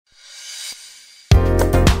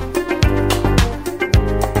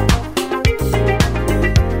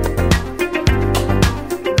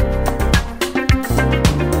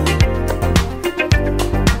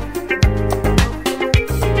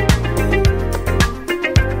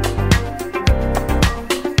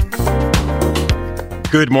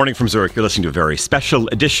Good morning from Zurich. You're listening to a very special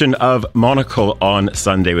edition of Monocle on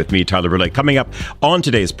Sunday with me, Tyler Brûlé. Coming up on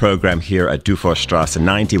today's program here at Dufourstrasse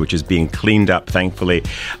 90, which is being cleaned up, thankfully,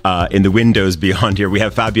 in the windows beyond here. We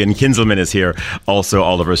have Fabian Kinzelmann is here, also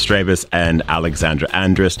Oliver Strebus and Alexandra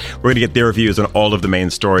Andrus. We're going to get their views on all of the main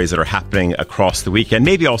stories that are happening across the weekend.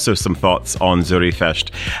 Maybe also some thoughts on Zürich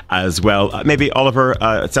Fest as well. Maybe, Oliver,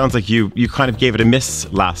 it sounds like you kind of gave it a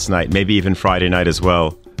miss last night, maybe even Friday night as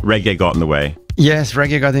well. Reggae got in the way. Yes,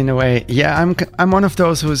 reggae got in the way. Yeah, I'm one of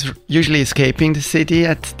those who's usually escaping the city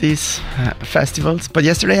at these festivals. But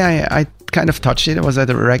yesterday I kind of touched it. I was at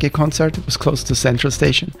a reggae concert. It was close to Central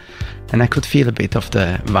Station. And I could feel a bit of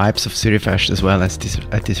the vibes of Zürich Fest as well as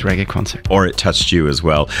at this reggae concert. Or it touched you as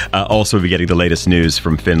well. Also, we'll be getting the latest news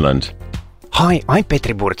from Finland. Hi, I'm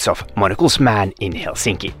Petri Burtsov, Monocle's man in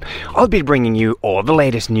Helsinki. I'll be bringing you all the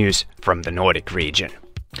latest news from the Nordic region.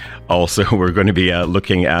 Also, we're going to be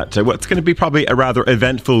looking at what's going to be probably a rather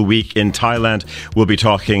eventful week in Thailand. We'll be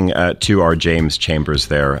talking to our James Chambers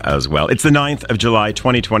there as well. It's the 9th of July,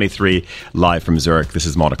 2023, live from Zurich. This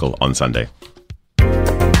is Monocle on Sunday.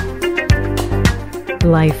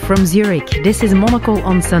 Live from Zurich, this is Monocle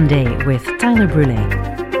on Sunday with Tyler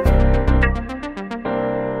Brûlé.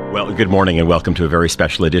 Well, good morning and welcome to a very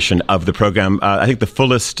special edition of the program. I think the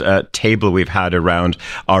fullest table we've had around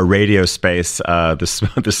our radio space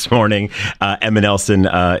this morning. Emma Nelson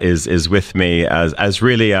is with me as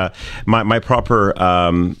really my proper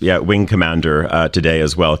wing commander today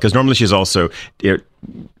as well, because normally she's also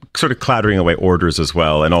sort of clattering away orders as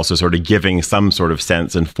well, and also sort of giving some sort of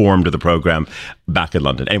sense and form to the programme back in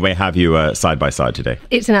London. Anyway, have you side by side today.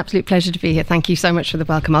 It's an absolute pleasure to be here. Thank you so much for the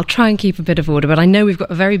welcome. I'll try and keep a bit of order, but I know we've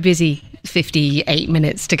got a very busy 58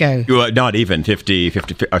 minutes to go. Not even 50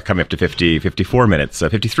 coming up to 54 minutes,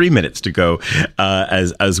 53 minutes to go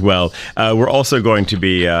as well. We're also going to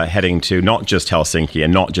be heading to not just Helsinki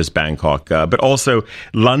and not just Bangkok, but also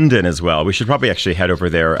London as well. We should probably actually head over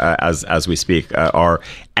there as we speak. Our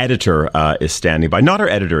editor is standing by. Not our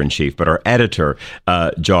editor-in-chief, but our editor,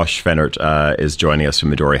 Josh Fennert, is joining us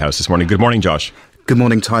from Midori House this morning. Good morning, Josh. Good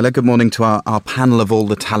morning, Tyler. Good morning to our panel of all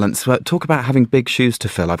the talents. Talk about having big shoes to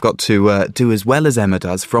fill. I've got to do as well as Emma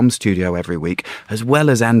does from studio every week, as well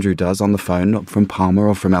as Andrew does on the phone from Palma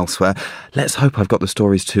or from elsewhere. Let's hope I've got the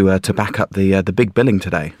stories to back up the big billing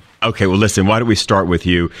today. Okay, well, listen, why don't we start with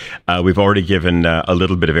you? We've already given a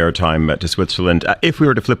little bit of airtime to Switzerland. If we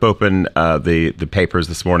were to flip open the papers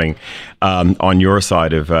this morning on your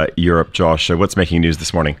side of Europe, Josh, what's making news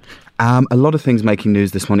this morning? A lot of things making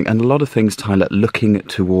news this morning, and a lot of things, Tyler, looking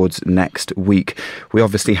towards next week. We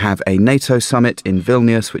obviously have a NATO summit in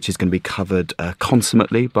Vilnius, which is going to be covered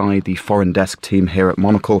consummately by the foreign desk team here at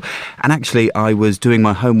Monocle. And actually, I was doing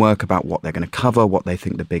my homework about what they're going to cover, what they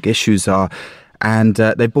think the big issues are. And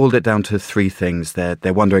they boiled it down to three things. They're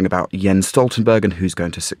wondering about Jens Stoltenberg and who's going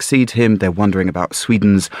to succeed him. They're wondering about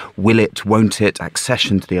Sweden's will it, won't it,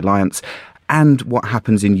 accession to the alliance, and what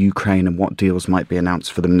happens in Ukraine and what deals might be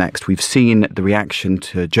announced for them next. We've seen the reaction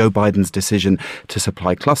to Joe Biden's decision to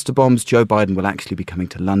supply cluster bombs. Joe Biden will actually be coming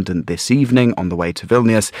to London this evening on the way to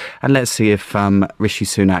Vilnius. And let's see if Rishi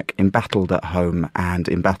Sunak, embattled at home and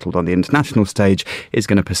embattled on the international stage, is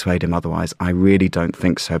going to persuade him otherwise. I really don't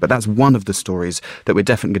think so. But that's one of the stories that we're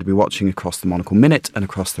definitely going to be watching across the Monocle Minute and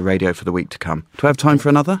across the radio for the week to come. Do I have time for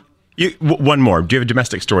another? One more. Do you have a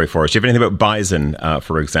domestic story for us? Do you have anything about bison,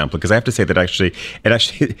 for example? Because I have to say that actually,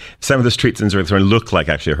 some of the streets in Zurich look like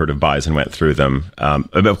actually a herd of bison went through them.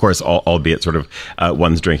 But of course, albeit sort of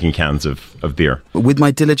one's drinking cans of beer. With my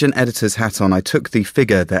diligent editor's hat on, I took the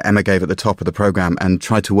figure that Emma gave at the top of the programme and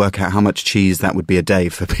tried to work out how much cheese that would be a day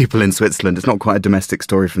for people in Switzerland. It's not quite a domestic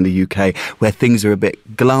story from the UK, where things are a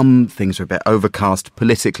bit glum, things are a bit overcast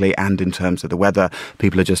politically and in terms of the weather.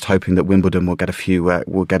 People are just hoping that Wimbledon will get a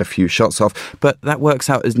few shots off, but that works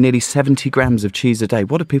out as nearly 70 grams of cheese a day.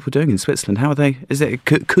 What are people doing in Switzerland? How are they?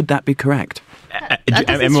 Could that be correct? That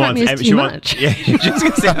doesn't strike me as too much. Yeah,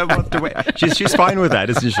 she's fine with that,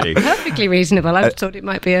 isn't she? Perfectly reasonable. I thought it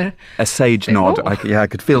might be a sage nod. I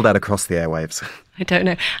could feel that across the airwaves. I don't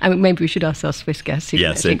know. I mean, maybe we should ask our Swiss guests who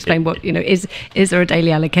can actually explain what, is there a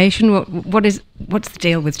daily allocation? What's the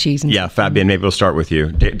deal with cheese? Yeah, Fabian, maybe we'll start with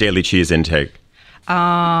you. Daily cheese intake.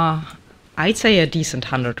 I'd say a decent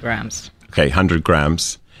 100 grams. Okay, 100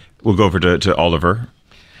 grams. We'll go over to Oliver.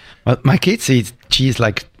 Well, my kids eat cheese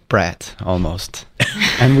like bread, almost.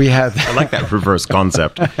 And we had... I like that reverse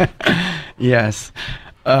concept. Yes.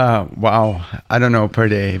 Wow. I don't know per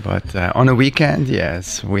day, but on a weekend,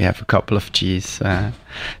 yes, we have a couple of cheese,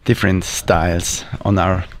 different styles on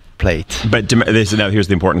our plate. But now here's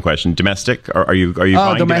the important question: domestic? Are you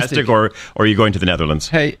buying domestic, or are you going to the Netherlands?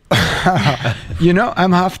 Hey,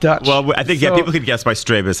 I'm half Dutch. Well, I think people could guess by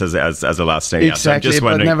Strebus as a last name. Exactly, so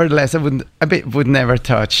but nevertheless, I would never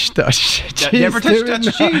touch Dutch cheese. Never touch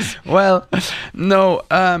Dutch cheese? Well, no,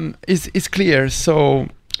 it's clear. So,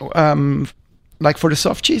 like for the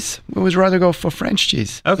soft cheese, we would rather go for French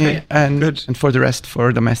cheese. Okay, good. And for the rest,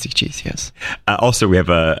 for domestic cheese, yes. Also, we have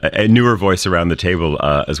a newer voice around the table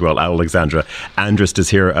as well. Alexandra Andrist is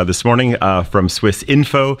here this morning from Swiss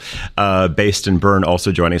Info, based in Bern,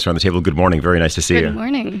 also joining us around the table. Good morning. Very nice to see you. Good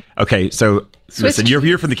morning. Okay, so listen, you're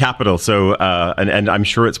here from the capital, so and I'm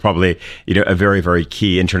sure it's probably a very, very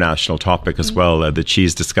key international topic as well. The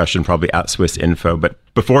cheese discussion probably at Swiss Info. But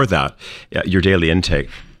before that, your daily intake.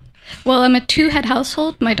 Well, I'm a 2-head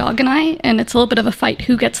household, my dog and I, and it's a little bit of a fight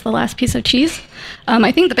who gets the last piece of cheese.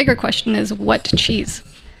 I think the bigger question is what cheese?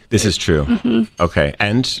 This is true. Mm-hmm. Okay,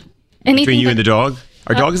 and anything between you and the dog?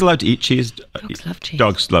 Are dogs allowed to eat cheese? Dogs love cheese.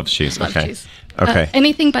 Dogs love cheese. Okay. Cheese. Okay.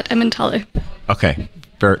 Anything but Emmentaler. Okay.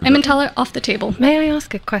 Emmentaler off the table. May I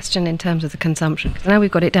ask a question in terms of the consumption? Because now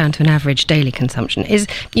we've got it down to an average daily consumption.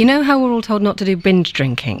 How we're all told not to do binge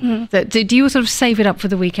drinking? Mm. Do you sort of save it up for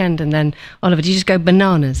the weekend and then, Oliver, do you just go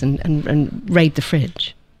bananas and raid the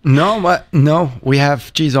fridge? No, we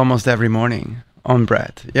have cheese almost every morning on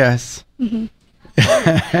bread. Yes. Mm-hmm.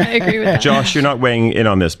 I agree with that. Josh, you're not weighing in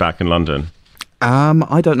on this back in London.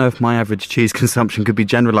 I don't know if my average cheese consumption could be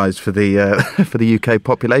generalised for the for the UK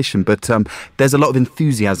population, but there's a lot of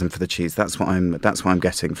enthusiasm for the cheese. That's what I'm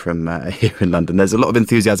getting from here in London. There's a lot of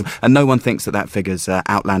enthusiasm, and no one thinks that figure's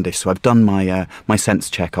outlandish. So I've done my sense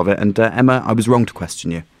check of it, and Emma, I was wrong to question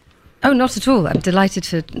you. Oh, not at all. I'm delighted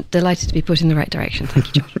to be put in the right direction.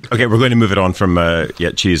 Thank you, Josh. Okay, we're going to move it on from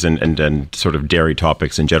cheese and sort of dairy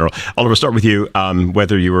topics in general. Oliver, start with you.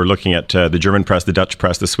 Whether you were looking at the German press, the Dutch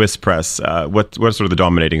press, the Swiss press, what are sort of the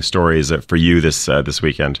dominating stories for you this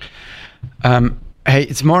weekend? Hey,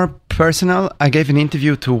 it's more personal. I gave an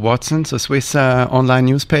interview to Watsons, a Swiss online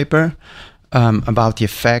newspaper, about the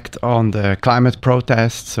effect on the climate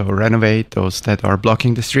protests, so Renovate, those that are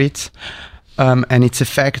blocking the streets. And its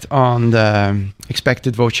effect on the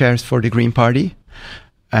expected vote shares for the Green Party.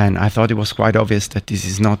 And I thought it was quite obvious that this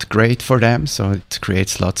is not great for them, so it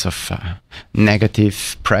creates lots of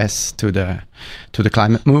negative press to the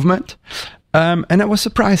climate movement. And I was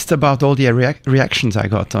surprised about all the reactions I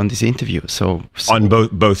got on this interview. So on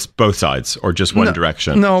both sides, or just one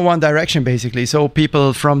direction? No, one direction basically. So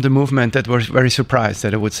people from the movement that were very surprised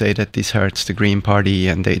that I would say that this hurts the Green Party,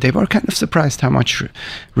 and they were kind of surprised how much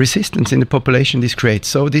resistance in the population this creates.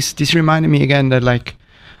 So this reminded me again that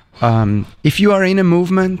if you are in a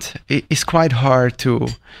movement, it's quite hard to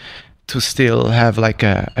still have like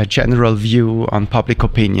a general view on public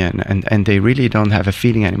opinion, and they really don't have a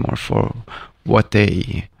feeling anymore for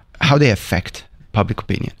how they affect public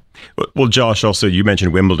opinion. Well, Josh, also you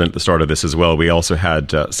mentioned Wimbledon at the start of this as well. We also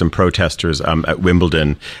had some protesters at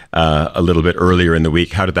Wimbledon a little bit earlier in the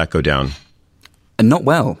week. How did that go down? Not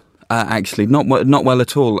well. Actually, not well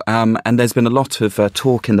at all. And there's been a lot of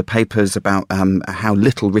talk in the papers about how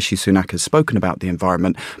little Rishi Sunak has spoken about the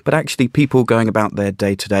environment, but actually people going about their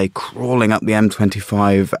day-to-day, crawling up the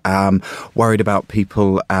M25, worried about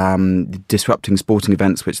people disrupting sporting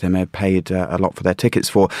events, which they may have paid a lot for their tickets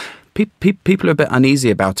for. People are a bit uneasy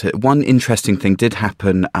about it. One interesting thing did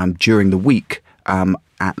happen during the week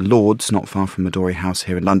at Lord's, not far from Midori House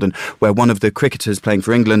here in London, where one of the cricketers playing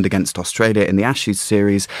for England against Australia in the Ashes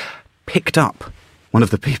series picked up one of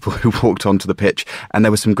the people who walked onto the pitch, and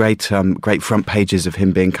there were some great front pages of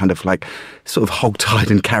him being kind of like sort of hogtied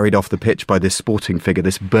and carried off the pitch by this sporting figure,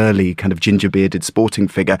 this burly kind of ginger-bearded sporting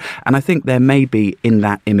figure. And I think there may be in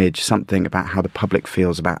that image something about how the public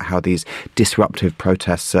feels about how these disruptive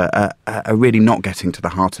protests are really not getting to the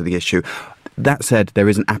heart of the issue. That said, there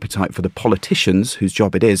is an appetite for the politicians, whose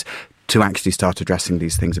job it is, to actually start addressing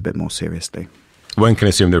these things a bit more seriously. One can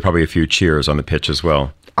assume there are probably a few cheers on the pitch as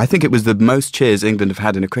well. I think it was the most cheers England have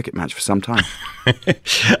had in a cricket match for some time.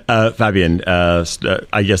 Fabian,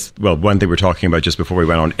 I guess, well, one thing we're talking about just before we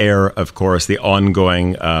went on air, of course, the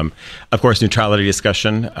ongoing, neutrality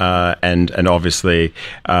discussion, and obviously,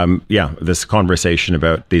 this conversation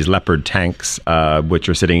about these Leopard tanks, which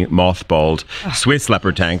are sitting mothballed, Swiss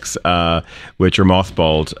Leopard tanks, which are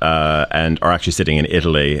mothballed and are actually sitting in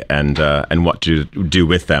Italy, and what to do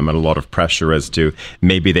with them, and a lot of pressure as to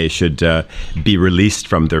maybe they should be released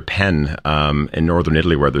from their pen in northern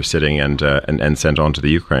Italy where they're sitting and sent on to the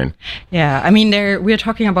Ukraine. Yeah, I mean, we're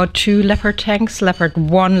talking about 2 Leopard tanks, Leopard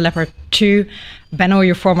 1, Leopard 2. Benno,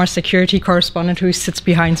 your former security correspondent who sits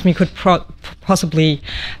behind me, could possibly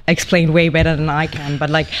explain way better than I can. But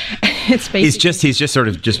like, it's basically he's just sort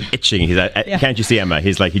of just itching. He's Can't you see, Emma?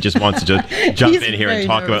 He's like, he just wants to just jump in here and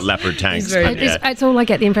talk about Leopard tanks. It's all I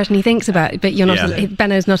get the impression he thinks about. But you're not.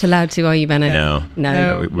 Benno's not allowed to, are you, Benno?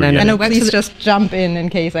 No. Benno, please just jump in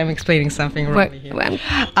case I'm explaining something wrong here.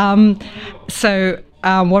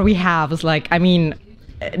 What we have is like, I mean,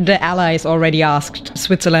 the Allies already asked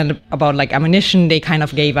Switzerland about like ammunition. They kind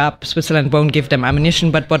of gave up. Switzerland won't give them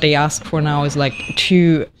ammunition, but what they ask for now is like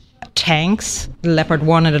 2 tanks, the Leopard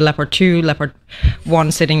 1 and the Leopard 2, Leopard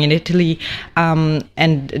 1 sitting in Italy,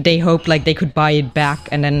 and they hope like they could buy it back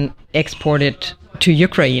and then export it to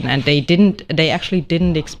Ukraine, and they actually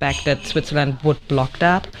didn't expect that Switzerland would block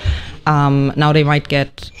that. Now they might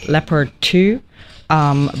get Leopard 2,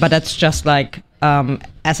 but that's just like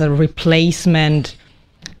as a replacement.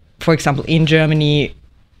 For example, in Germany,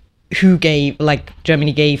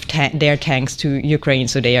 Germany gave their tanks to Ukraine,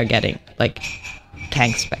 so they are getting like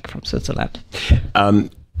tanks back from Switzerland.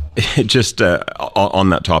 Just on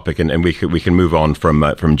that topic, and we can move on from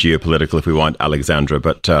geopolitical if we want, Alexandra.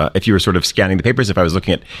 But if you were sort of scanning the papers, if I was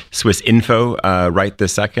looking at Swiss Info right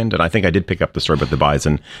this second, and I think I did pick up the story about the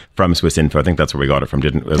bison from Swiss Info. I think that's where we got it from,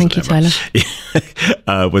 didn't we? Thank you,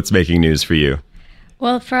 Tyler. What's making news for you?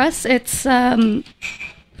 Well, for us, it's,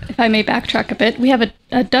 if I may backtrack a bit, we have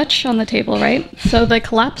a Dutch on the table, right? So the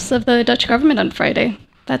collapse of the Dutch government on Friday,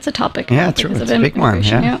 that's a topic. Yeah, true. It's a big one,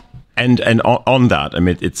 yeah. And on that, I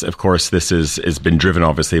mean, it's of course this is been driven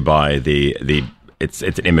obviously by the it's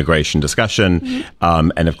an immigration discussion,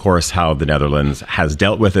 and of course how the Netherlands has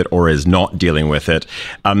dealt with it or is not dealing with it.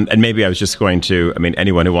 And maybe I was just going to, I mean,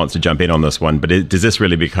 anyone who wants to jump in on this one, but does this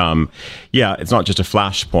really become, it's not just a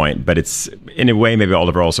flashpoint, but it's in a way maybe,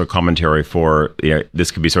 Oliver, also commentary for,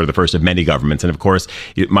 this could be sort of the first of many governments. And of course,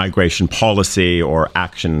 migration policy or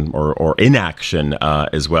action or inaction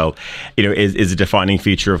as well, is a defining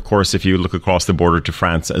feature, of course, if you look across the border to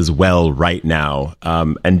France as well right now.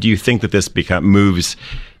 And do you think that this moves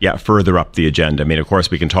further up the agenda? I mean, of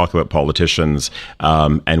course, we can talk about politicians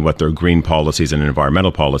and what their green policies and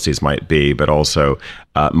environmental policies might be, but also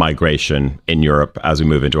migration in Europe as we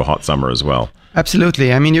move into a hot summer as well.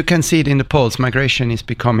 Absolutely. I mean, you can see it in the polls. Migration is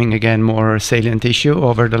becoming again more salient issue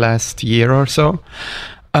over the last year or so.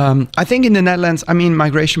 I think in the Netherlands, I mean,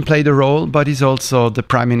 migration played a role, but he's also the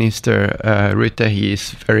Prime Minister, Rutte. He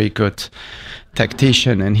is very good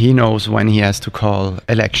tactician, and he knows when he has to call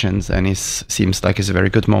elections, and it seems like it's a very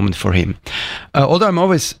good moment for him. Although I'm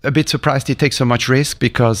always a bit surprised he takes so much risk,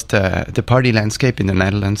 because the party landscape in the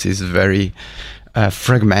Netherlands is very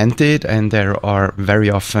fragmented, and there are very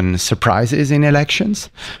often surprises in elections.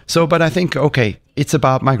 But I think, okay, it's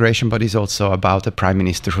about migration, but it's also about a prime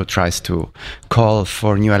minister who tries to call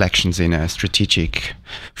for new elections in a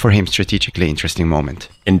for him, strategically interesting moment.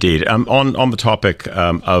 Indeed. On the topic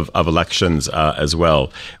of elections as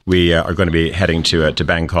well, we are going to be heading to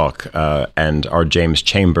Bangkok, and our James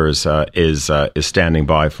Chambers is standing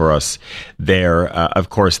by for us there. Of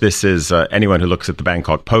course, this is anyone who looks at the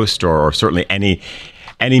Bangkok Post or certainly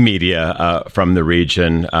any media from the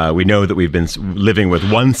region. We know that we've been living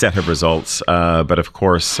with one set of results, but of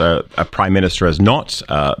course, a prime minister has not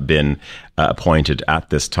been appointed at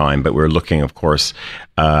this time. But we're looking, of course,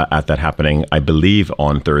 at that happening, I believe,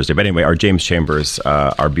 on Thursday. But anyway, our James Chambers,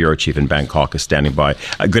 our bureau chief in Bangkok, is standing by.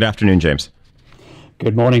 Good afternoon, James.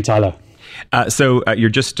 Good morning, Tyler. So you're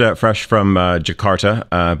just fresh from Jakarta,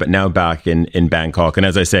 but now back in Bangkok. And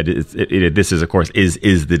as I said, this is, of course,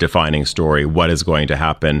 is the defining story. What is going to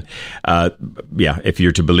happen? If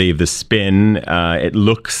you're to believe the spin, it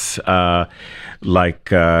looks like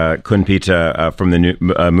Khun Pita from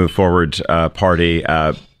the Move Forward party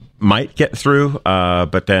might get through.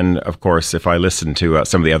 But then, of course, if I listen to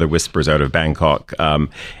some of the other whispers out of Bangkok,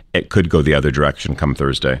 it could go the other direction come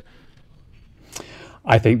Thursday.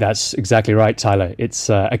 I think that's exactly right, Tyler. It's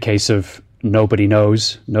a case of nobody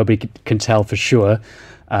knows, nobody can tell for sure,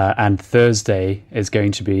 and Thursday is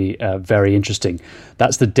going to be very interesting.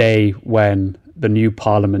 That's the day when the new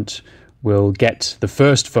parliament will get the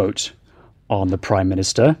first vote on the Prime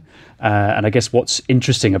Minister, and I guess what's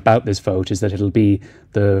interesting about this vote is that it'll be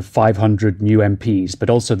the 500 new MPs, but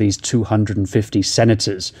also these 250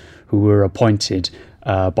 senators who were appointed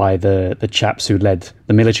by the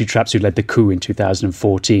military chaps who led the coup in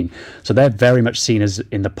 2014. So they're very much seen as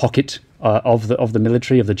in the pocket of the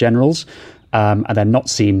military, of the generals, and they're not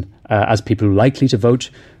seen as people likely to vote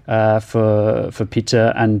for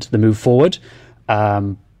Pita and the Move Forward.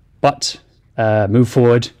 But Move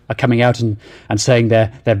Forward are coming out and saying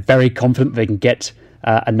they're very confident they can get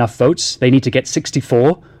enough votes. They need to get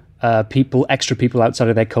 64 extra people outside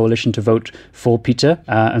of their coalition to vote for Peter.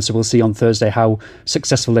 And so we'll see on Thursday how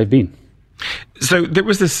successful they've been. So there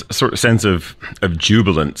was this sort of sense of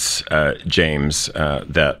jubilance, James,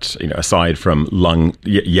 that, aside from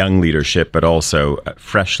young leadership, but also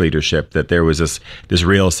fresh leadership, that there was this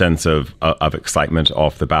real sense of excitement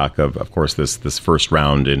off the back of course, this first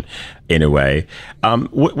round in a way.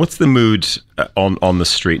 What's the mood on the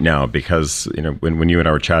street now? Because when you and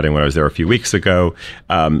I were chatting when I was there a few weeks ago,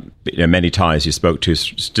 many ties you spoke to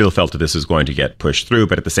still felt that this is going to get pushed through,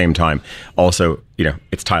 but at the same time, also,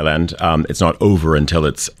 it's Thailand. It's not over until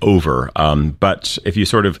it's over. But if you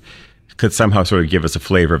could somehow give us a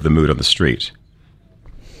flavor of the mood on the street.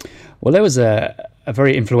 Well, there was a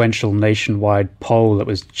very influential nationwide poll that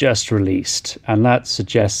was just released, and that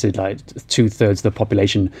suggested like 2/3 of the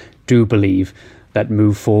population do believe that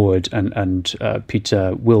Move Forward and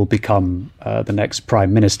Peter will become the next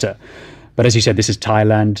prime minister. But as you said, this is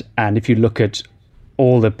Thailand, and if you look at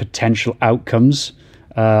all the potential outcomes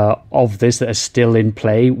of this that are still in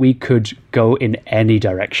play, we could go in any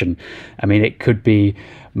direction. I mean, it could be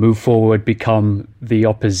Move Forward become the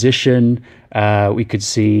opposition. We could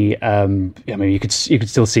see, you could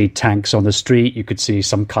still see tanks on the street. You could see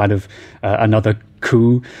some kind of another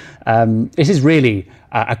coup. This is really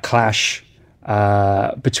a clash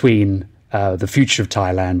between the future of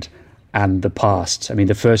Thailand and the past. I mean,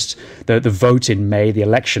 the vote in May, the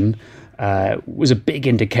election, was a big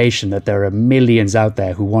indication that there are millions out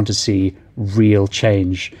there who want to see real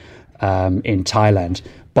change in Thailand.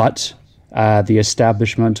 But the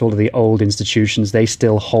establishment, all of the old institutions, they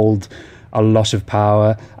still hold a lot of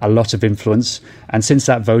power, a lot of influence. And since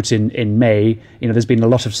that vote in May, there's been a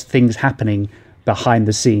lot of things happening behind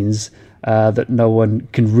the scenes that no one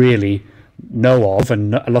can really know of,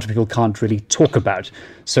 and a lot of people can't really talk about.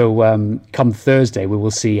 So come Thursday, we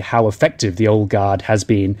will see how effective the old guard has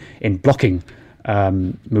been in blocking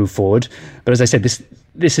Move Forward. But as I said,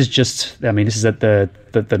 this is just, this is at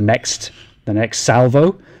the next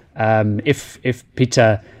salvo. If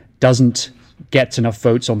Peter doesn't get enough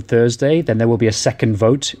votes on Thursday, then there will be a second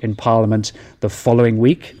vote in Parliament the following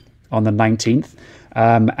week on the 19th.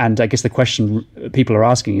 And I guess the question people are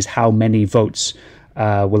asking is how many votes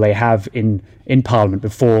will they have in Parliament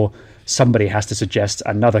before somebody has to suggest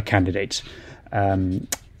another candidate. Move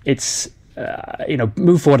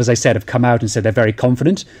Forward, as I said, have come out and said they're very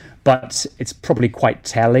confident, but it's probably quite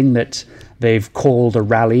telling that they've called a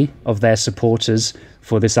rally of their supporters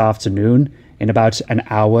for this afternoon. In about an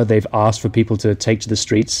hour, they've asked for people to take to the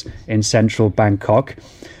streets in central Bangkok.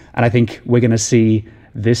 And I think we're going to see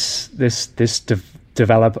this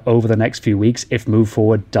develop over the next few weeks. If Move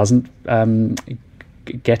Forward doesn't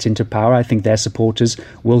get into power, I think their supporters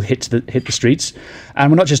will hit the streets.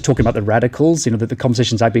 And we're not just talking about the radicals. The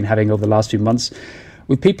conversations I've been having over the last few months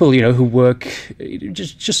with people, who work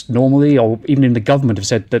just normally, or even in the government, have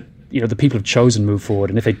said that the people have chosen Move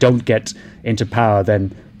Forward, and if they don't get into power,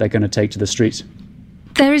 then they're going to take to the streets.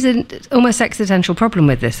 There is an almost existential problem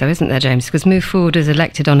with this, though, isn't there, James? Because Move Forward is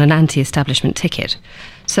elected on an anti-establishment ticket.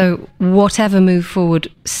 So whatever Move Forward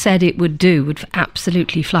said it would do would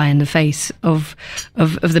absolutely fly in the face of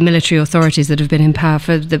the military authorities that have been in power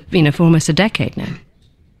for for almost a decade now.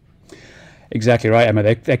 Exactly right, Emma.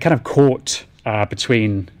 They're kind of caught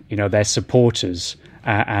between their supporters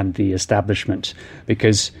and the establishment,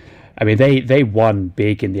 because they won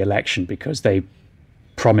big in the election because they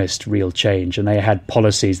promised real change, and they had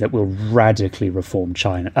policies that will radically reform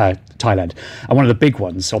Thailand. And one of the big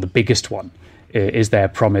ones, or the biggest one, is their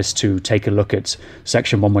promise to take a look at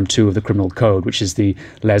Section 112 of the Criminal Code, which is the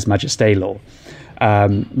lèse majesté law.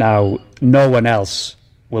 Now, no one else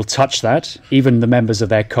will touch that. Even the members of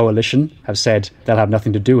their coalition have said they'll have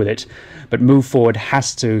nothing to do with it. But Move Forward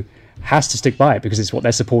has to stick by it because it's what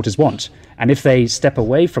their supporters want. And if they step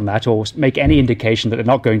away from that or make any indication that they're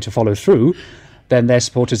not going to follow through, then their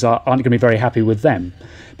supporters aren't going to be very happy with them.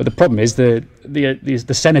 But the problem is the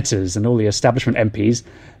senators and all the establishment MPs,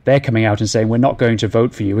 they're coming out and saying, we're not going to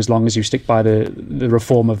vote for you as long as you stick by the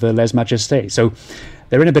reform of the lèse majesté. So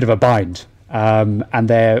they're in a bit of a bind, and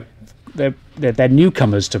they're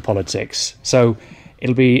newcomers to politics. So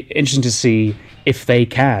it'll be interesting to see if they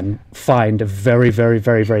can find a very, very,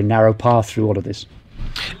 very, very narrow path through all of this.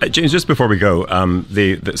 James, just before we go,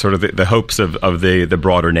 the sort of the hopes of the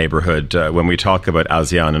broader neighborhood when we talk about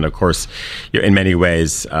ASEAN, and of course, in many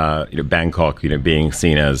ways, Bangkok, being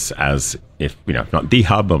seen as if not the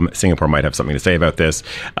hub, Singapore might have something to say about this,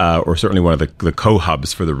 or certainly one of the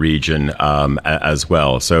co-hubs for the region as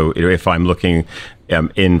well. So if I'm looking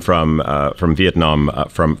in from Vietnam,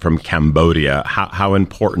 from Cambodia, how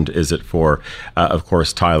important is it for, of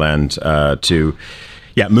course, Thailand to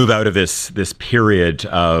move out of this period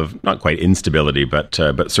of not quite instability, but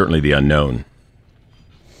certainly the unknown?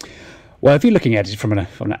 Well, if you're looking at it from an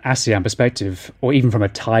ASEAN perspective, or even from a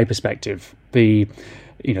Thai perspective, the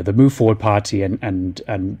Move Forward Party and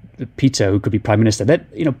Peter, who could be prime minister, that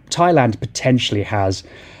Thailand potentially has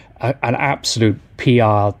an absolute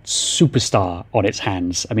PR superstar on its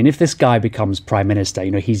hands. I mean, if this guy becomes prime minister,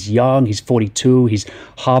 he's young, he's 42, he's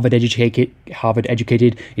Harvard educated,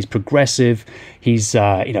 he's progressive, he's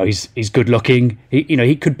good looking.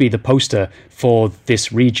 He could be the poster for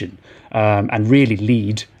this region and really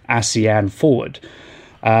lead ASEAN forward.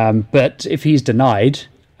 But if he's denied,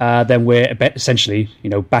 then we're essentially,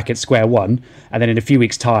 back at square one. And then in a few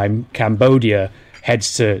weeks' time, Cambodia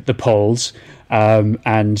heads to the polls.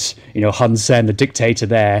 And Hun Sen, the dictator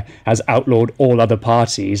there, has outlawed all other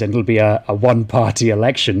parties, and it'll be a one-party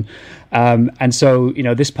election. And so,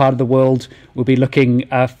 this part of the world will be looking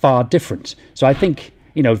far different. So I think,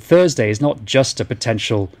 Thursday is not just a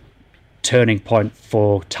potential turning point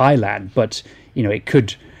for Thailand, but, it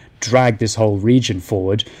could drag this whole region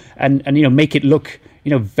forward and make it look,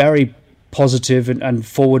 very positive and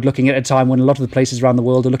forward-looking at a time when a lot of the places around the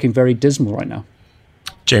world are looking very dismal right now.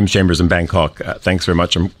 James Chambers in Bangkok, thanks very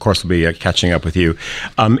much. Of course, we'll be catching up with you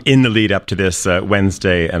in the lead up to this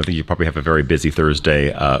Wednesday, and I think you probably have a very busy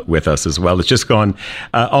Thursday with us as well. It's just gone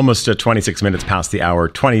almost 26 minutes past the hour,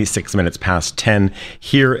 26 minutes past 10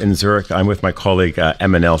 here in Zurich. I'm with my colleague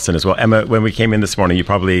Emma Nelson as well. Emma, when we came in this morning,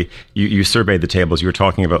 you surveyed the tables. You were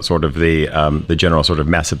talking about sort of the general sort of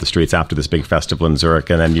mess of the streets after this big festival in Zurich,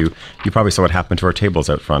 and then you probably saw what happened to our tables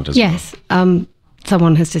out front as well. Yes.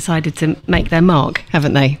 Someone has decided to make their mark,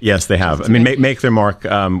 haven't they? Yes, they have. I mean, make their mark.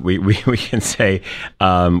 We can say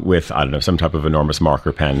with, I don't know, some type of enormous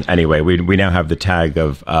marker pen. Anyway, we now have the tag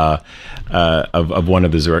of one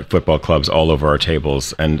of the Zurich football clubs all over our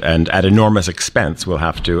tables, and at enormous expense, we'll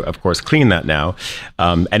have to, of course, clean that now.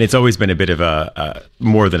 And it's always been a bit of a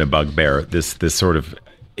more than a bugbear. This sort of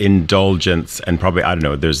indulgence, and probably, I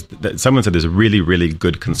don't know, someone said there's a really, really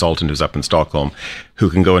good consultant who's up in Stockholm who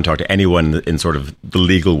can go and talk to anyone in sort of the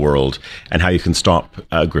legal world and how you can stop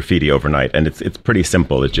graffiti overnight. And it's pretty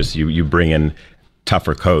simple. It's just you bring in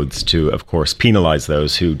tougher codes to, of course, penalize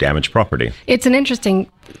those who damage property. It's an interesting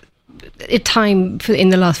time in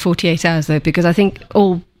the last 48 hours, though, because I think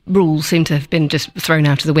all rules seem to have been just thrown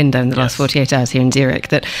out of the window in the last 48 hours here in Zurich.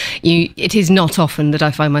 That it is not often that I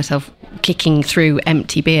find myself kicking through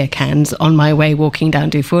empty beer cans on my way walking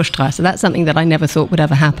down Dufourstrasse. So that's something that I never thought would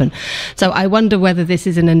ever happen. So I wonder whether this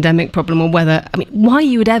is an endemic problem, or whether, I mean, why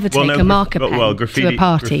you would ever take a marker pen to a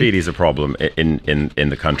party. Graffiti is a problem in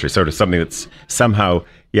the country. Sort of something that's somehow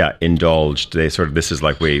indulged. This is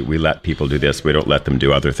like we let people do this, we don't let them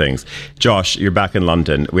do other things. Josh, you're back in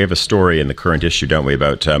London. We have a story in the current issue, don't we,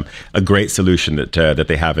 about a great solution that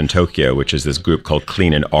they have in Tokyo, which is this group called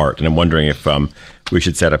Clean and Art. And I'm wondering if we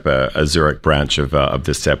should set up a Zurich branch of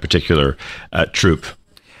this particular troupe.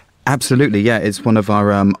 Absolutely, yeah. It's one of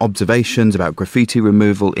our observations about graffiti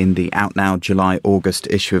removal in the out now July-August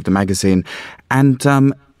issue of the magazine. And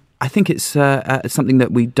I think it's something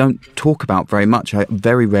that we don't talk about very much. I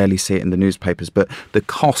very rarely see it in the newspapers, but the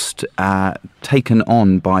cost taken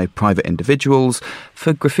on by private individuals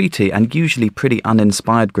for graffiti, and usually pretty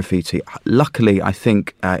uninspired graffiti. Luckily, I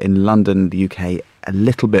think in London, the UK, a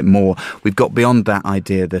little bit more. We've got beyond that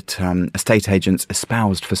idea that estate agents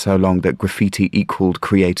espoused for so long that graffiti equaled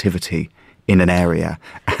creativity in an area,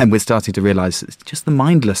 and we're starting to realise just the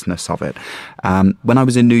mindlessness of it. When I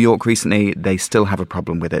was in New York recently, they still have a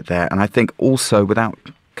problem with it there, and I think also, without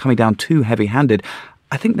coming down too heavy-handed,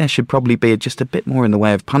 I think there should probably be just a bit more in the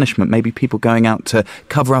way of punishment, maybe people going out to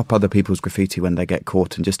cover up other people's graffiti when they get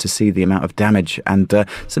caught, and just to see the amount of damage and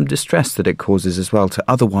some distress that it causes as well to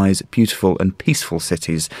otherwise beautiful and peaceful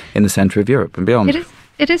cities in the centre of Europe and beyond.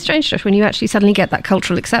 It is strange, Josh, when you actually suddenly get that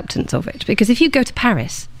cultural acceptance of it, because if you go to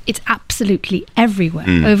Paris, it's absolutely everywhere,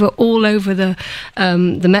 all over the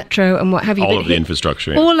metro and what have you. All over the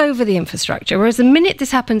infrastructure. All over the infrastructure. Whereas the minute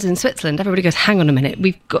this happens in Switzerland, everybody goes, hang on a minute,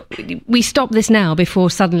 we stop this now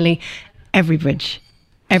before suddenly every bridge,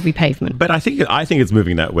 every pavement. But I think it's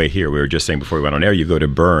moving that way here. We were just saying before we went on air, you go to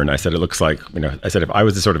Bern. I said it looks like, I said if I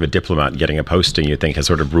was a sort of a diplomat getting a posting, you'd think a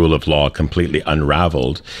sort of rule of law completely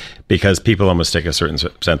unraveled, because people almost take a certain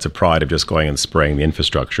sense of pride of just going and spraying the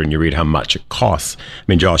infrastructure, and you read how much it costs. I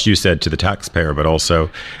mean, Josh, you said to the taxpayer, but also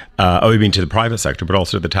you mean to the private sector, but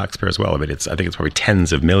also to the taxpayer as well. I mean, I think it's probably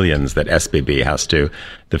tens of millions that SBB has to,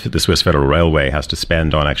 the Swiss Federal Railway has to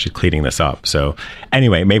spend on actually cleaning this up. So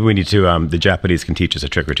anyway, maybe we need to, the Japanese can teach us a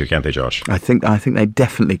trick or two, can't they, Josh? I think they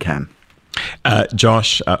definitely can.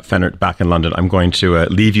 Josh Fennert back in London. I'm going to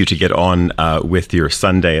leave you to get on with your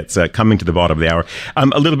Sunday. It's coming to the bottom of the hour.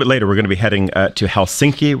 A little bit later, we're going to be heading to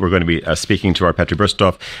Helsinki. We're going to be speaking to our Petri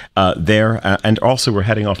Burstov there. And also we're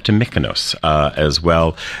heading off to Mykonos as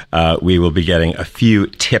well. We will be getting a few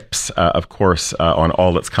tips, of course, on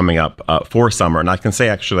all that's coming up for summer. And I can say,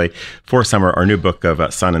 actually, for summer, our new book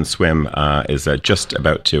of Sun and Swim is just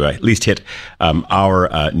about to at least hit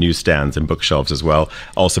our newsstands and bookshelves as well.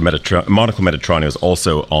 Also, Monocle Mediterranean is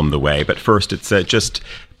also on the way. But first, it's just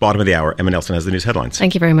bottom of the hour. Emma Nelson has the news headlines.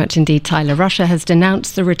 Thank you very much indeed, Tyler. Russia has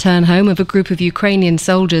denounced the return home of a group of Ukrainian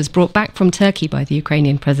soldiers brought back from Turkey by the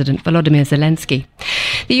Ukrainian President Volodymyr Zelensky.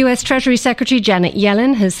 The US Treasury Secretary Janet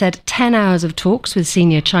Yellen has said 10 hours of talks with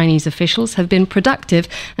senior Chinese officials have been productive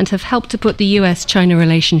and have helped to put the US-China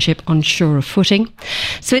relationship on surer footing.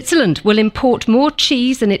 Switzerland will import more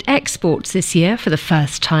cheese than it exports this year for the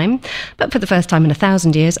first time. But for the first time in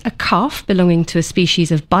 1,000 years, a calf belonging to a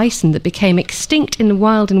species of bison that became extinct in the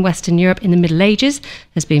wild in Western Europe in the Middle Ages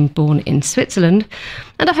has been born in Switzerland.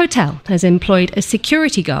 And a hotel has employed a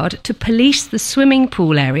security guard to police the swimming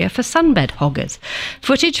pool area for sunbed hoggers.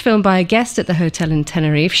 Footage filmed by a guest at the hotel in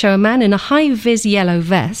Tenerife show a man in a high-vis yellow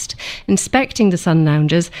vest inspecting the sun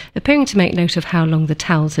loungers, appearing to make note of how long the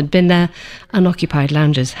towels had been there. Unoccupied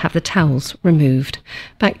loungers have the towels removed.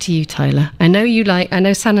 Back to you, Tyler. I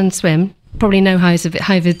know Sun and Swim. Probably no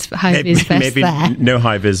high-vis vest maybe there. No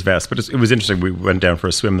high-vis vest, but it was interesting. We went down for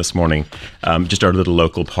a swim this morning, just our little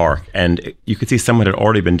local park, and you could see someone had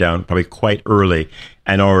already been down probably quite early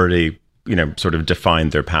and already, sort of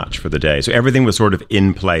defined their patch for the day. So everything was sort of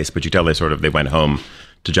in place, but you tell they went home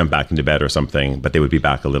to jump back into bed or something, but they would be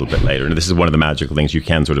back a little bit later. And this is one of the magical things. You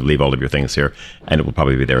can sort of leave all of your things here, and it will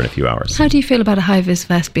probably be there in a few hours. How do you feel about a high-vis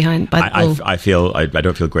vest by the pool? I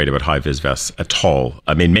don't feel great about high-vis vests at all.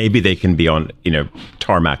 I mean, maybe they can be on,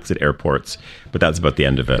 tarmacs at airports, but that's about the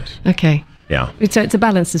end of it. Okay. Yeah. So it's a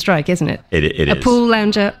balance to strike, isn't it? It is. A pool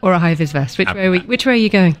lounger or a high-vis vest? Which way are you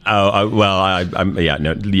going? I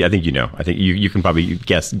think you know. I think you can probably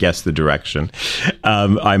guess the direction.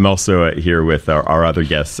 I'm also here with our other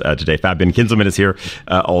guests today. Fabian Kinzelman is here.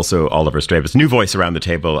 Also Oliver Strabus, new voice around the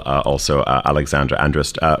table. Also Alexandra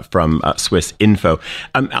Andrist from Swiss Info.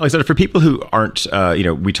 Alexandra, for people who aren't,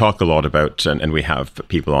 we talk a lot about, and we have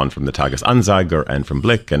people on from the Tagesanzeiger and from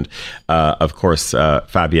Blick, and of course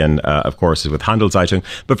Fabian, of course, is with Handelszeitung.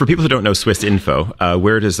 But for people who don't know Swiss Info,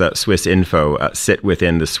 where does that Swiss Info sit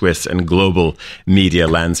within the Swiss and global media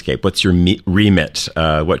landscape? What's your remit?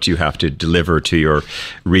 What do you have to deliver to your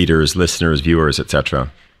readers, listeners, viewers,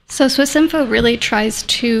 etc.? So Swiss Info really tries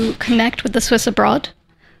to connect with the Swiss abroad.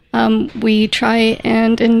 We try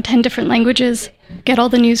and in 10 different languages get all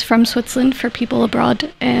the news from Switzerland for people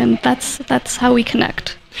abroad, and that's how we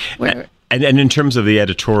connect. And in terms of the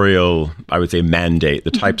editorial, I would say, mandate,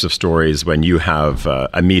 the types of stories when you have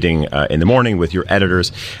a meeting in the morning with your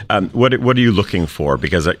editors, what are you looking for?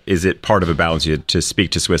 Because is it part of a balance to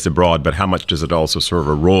speak to Swiss abroad, but how much does it also serve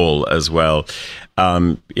a role as well?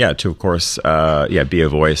 To, of course, be a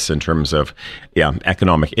voice in terms of,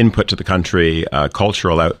 economic input to the country,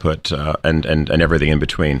 cultural output, and everything in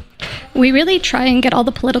between. We really try and get all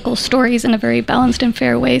the political stories in a very balanced and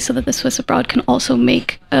fair way so that the Swiss abroad can also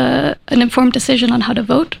make an informed decision on how to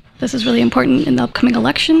vote. This is really important in the upcoming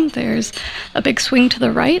election. There's a big swing to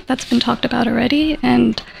the right that's been talked about already,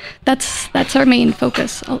 and that's our main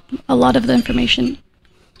focus, a lot of the information.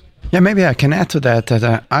 Yeah, maybe I can add to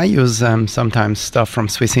that I use sometimes stuff from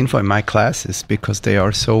Swiss Info in my classes because they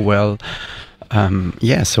are so well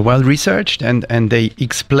researched, and they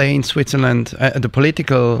explain Switzerland,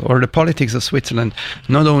 the politics of Switzerland,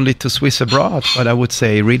 not only to Swiss abroad, but I would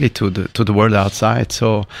say really to the world outside.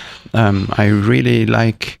 So I really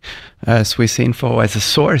like Swiss Info as a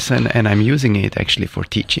source, and I'm using it actually for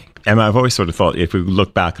teaching. Emma, I've always sort of thought, if we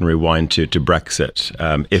look back and rewind to Brexit,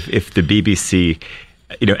 if the BBC,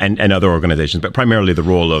 and other organizations, but primarily the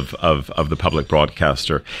role of the public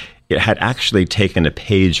broadcaster, it had actually taken a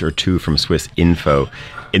page or two from Swiss Info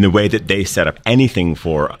in the way that they set up anything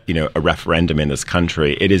for, a referendum in this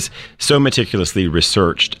country. It is so meticulously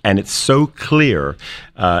researched, and it's so clear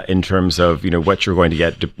in terms of, what you're going to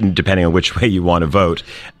get depending on which way you want to vote.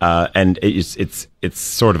 And it's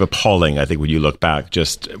sort of appalling, I think, when you look back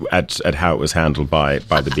just at how it was handled by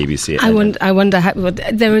the BBC. I wonder how,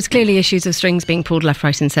 there was clearly issues of strings being pulled left,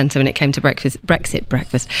 right and centre when it came to Brexit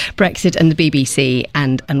and the BBC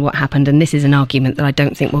and what happened. And this is an argument that I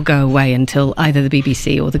don't think will go away until either the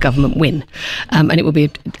BBC or the government win. And it will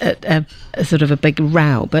be a sort of a big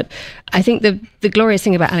row. But I think the glorious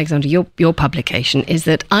thing about Alexander, your publication, is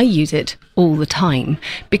that I use it all the time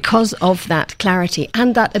because of that clarity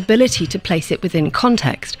and that ability to place it within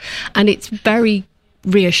context. And it's very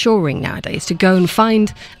reassuring nowadays to go and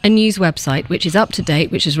find a news website which is up to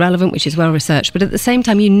date, which is relevant, which is well researched, but at the same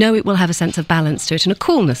time it will have a sense of balance to it and a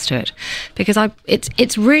coolness to it, because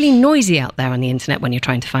it's really noisy out there on the internet when you're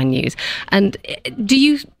trying to find news. And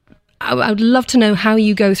I would love to know how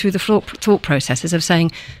you go through the thought processes of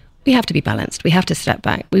saying, we have to be balanced, we have to step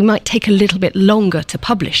back, we might take a little bit longer to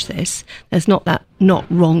publish this. There's not that not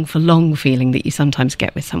wrong for long feeling that you sometimes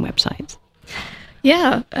get with some websites.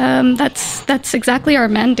 Yeah, that's exactly our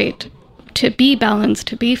mandate, to be balanced,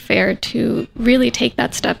 to be fair, to really take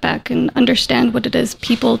that step back and understand what it is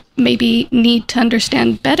people maybe need to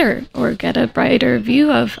understand better or get a brighter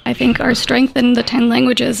view of. I think our strength in the 10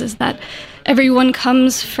 languages is that everyone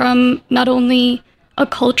comes from not only a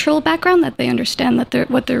cultural background, that they understand that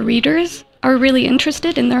what their readers are really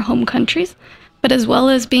interested in their home countries, but as well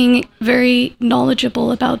as being very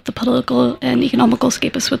knowledgeable about the political and economical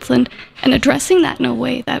scape of Switzerland and addressing that in a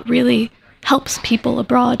way that really helps people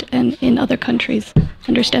abroad and in other countries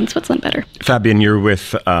understand Switzerland better. Fabian, you're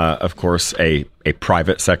with, of course, a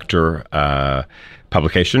private sector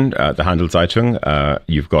publication, the Handelszeitung.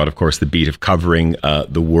 You've got, of course, the beat of covering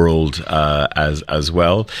the world as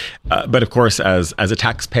well. But of course, as a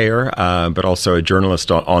taxpayer, but also a journalist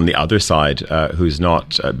on the other side who's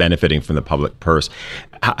not benefiting from the public purse.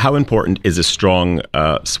 How important is a strong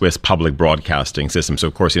Swiss public broadcasting system? So,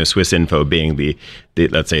 of course, Swiss Info being the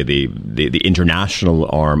let's say the international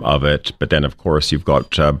arm of it, but then, of course, you've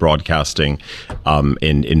got broadcasting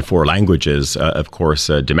in 4 languages, of course,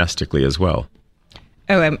 domestically as well.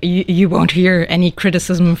 Oh, you won't hear any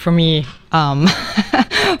criticism from me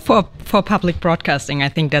for public broadcasting. I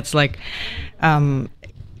think that's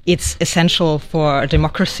it's essential for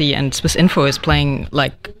democracy, and Swiss Info is playing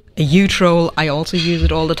a huge role. I also use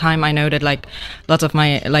it all the time. I know that lots of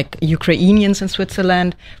my Ukrainians in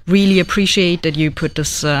Switzerland really appreciate that you put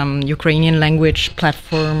this Ukrainian language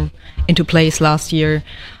platform into place last year.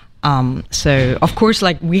 So of course,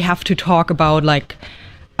 we have to talk about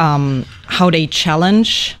how they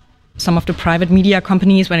challenge some of the private media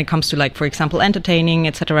companies when it comes to for example, entertaining,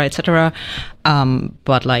 etc., etc.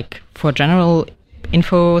 But for general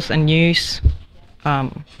infos and news,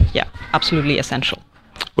 absolutely essential.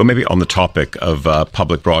 Well, maybe on the topic of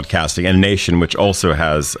public broadcasting, and a nation which also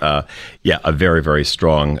has, a very, very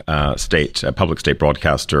strong public state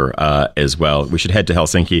broadcaster as well. We should head to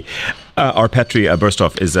Helsinki. Our Petri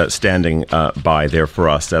Burstov is standing by there for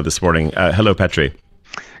us this morning. Hello, Petri.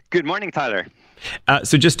 Good morning, Tyler.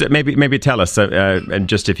 So just maybe tell us, and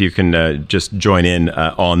just if you can just join in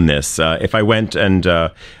on this. If I went and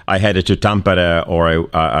I headed to Tampere, or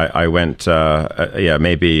I went,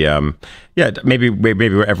 maybe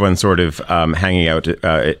where everyone's sort of hanging out,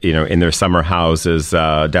 in their summer houses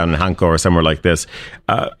down in Hanko or somewhere like this.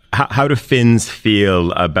 How do Finns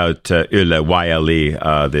feel about Yle,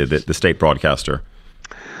 the state broadcaster?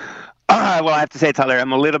 Well, I have to say, Tyler,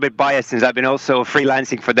 I'm a little bit biased since I've been also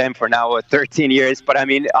freelancing for them for now 13 years. But I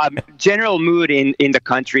mean, general mood in the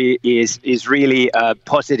country is really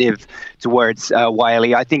positive towards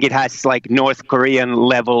Yle. I think it has North Korean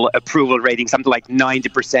level approval rating, something like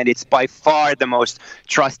 90%. It's by far the most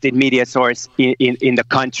trusted media source in the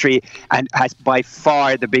country, and has by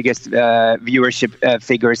far the biggest viewership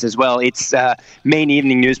figures as well. Its main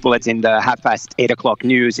evening news bulletin, the 8:30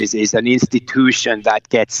 news, is an institution that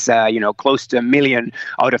gets close to 1 million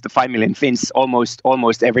out of the 5 million Finns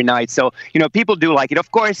almost every night. So, people do like it.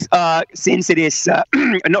 Of course, since it is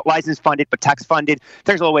not license funded, but tax funded,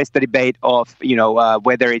 there's always the debate of,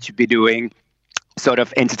 whether it should be doing sort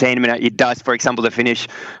of entertainment. It does, for example, the Finnish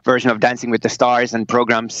version of Dancing with the Stars and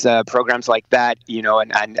programs like that,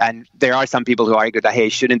 and there are some people who argue that, hey,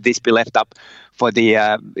 shouldn't this be left up for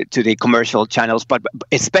to the commercial channels? But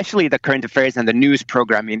especially the current affairs and the news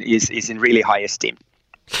programming is in really high esteem.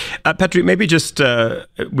 Petri, maybe just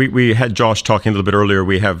we had Josh talking a little bit earlier.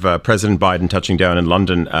 We have President Biden touching down in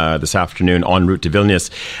London this afternoon en route to Vilnius,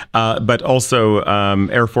 but also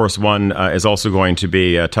Air Force One is also going to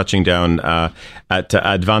be touching down at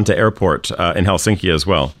Advanta Airport in Helsinki as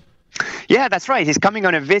well. Yeah, that's right. He's coming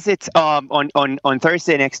on a visit on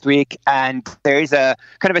Thursday next week, and there is a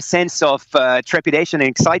kind of a sense of trepidation and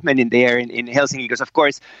excitement in the air in Helsinki, because, of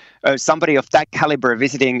course, somebody of that caliber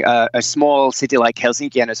visiting a small city like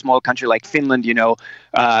Helsinki and a small country like Finland,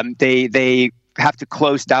 they have to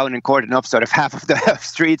close down and cordon off sort of half of the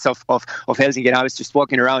streets of Helsinki. And I was just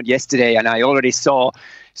walking around yesterday, and I already saw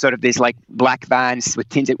sort of these like black vans with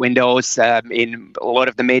tinted windows in a lot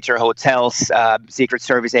of the major hotels. Secret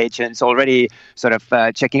Service agents already sort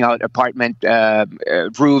of checking out apartment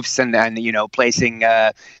roofs and placing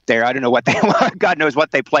their, I don't know what they God knows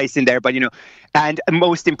what they place in there, but and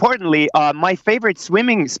most importantly, my favorite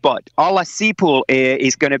swimming spot, Alla Sea Pool,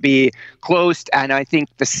 is going to be closed, and I think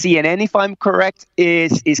the CNN, if I'm correct,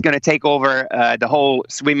 is going to take over the whole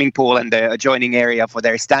swimming pool and the adjoining area for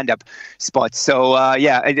their stand-up spots. So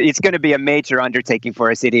it's going to be a major undertaking for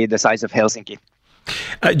a city the size of Helsinki.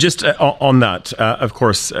 Just on that, of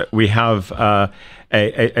course, we have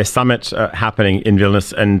a summit happening in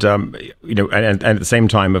Vilnius, and and at the same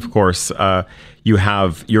time, of course, you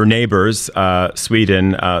have your neighbors,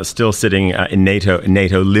 Sweden, still sitting in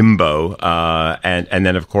NATO limbo, and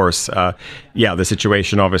then of course, the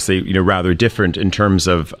situation obviously rather different in terms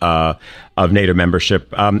of NATO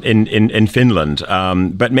membership in Finland,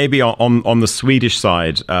 but maybe on the Swedish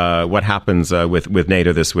side, what happens with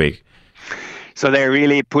NATO this week? So they're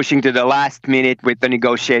really pushing to the last minute with the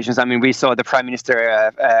negotiations. I mean, we saw the Prime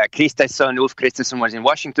Minister Ulf Kristersson was in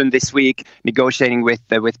Washington this week negotiating with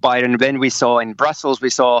Biden. Then we saw in Brussels, we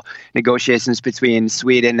saw negotiations between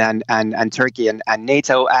Sweden and Turkey and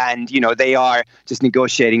NATO. And, they are just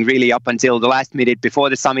negotiating really up until the last minute before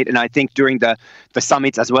the summit. And I think during the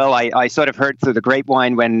summit as well, I sort of heard through the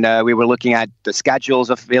grapevine when we were looking at the schedules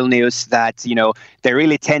of Vilnius that, they're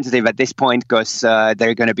really tentative at this point because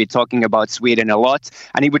they're going to be talking about Sweden a lot,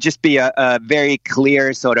 and it would just be a very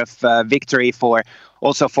clear sort of victory for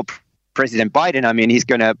President Biden. I mean, he's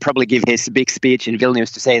going to probably give his big speech in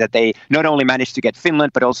Vilnius to say that they not only managed to get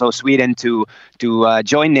Finland but also Sweden to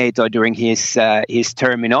join NATO during his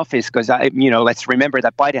term in office. Because let's remember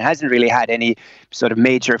that Biden hasn't really had any sort of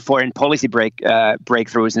major foreign policy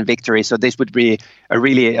breakthroughs and victories. So this would be a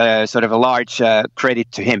really sort of a large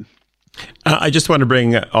credit to him. I just want to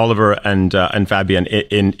bring Oliver and Fabian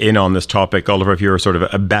in on this topic. Oliver, if you're sort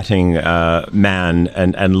of a betting man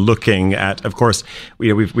and looking at, of course,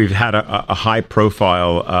 we've had a high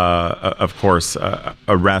profile, of course,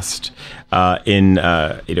 arrest in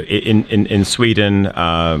Sweden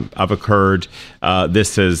of occurred.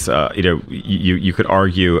 This is you could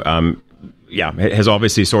argue. It has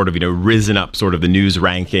obviously sort of, risen up sort of the news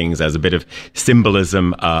rankings as a bit of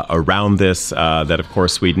symbolism around this, that, of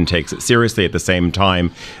course, Sweden takes it seriously. At the same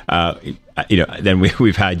time, then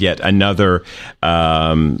we've had yet another,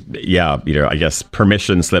 I guess,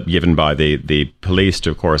 permission slip given by the police to,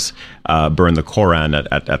 of course, burn the Koran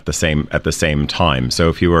at the same time. So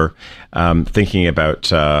if you were thinking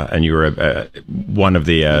about, and you were one of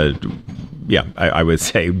the I would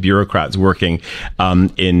say bureaucrats working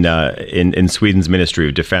in Sweden's Ministry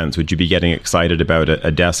of Defense, would you be getting excited about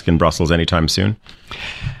a desk in Brussels anytime soon?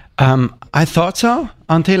 I thought so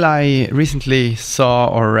until I recently saw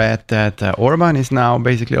or read that Orban is now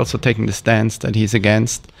basically also taking the stance that he's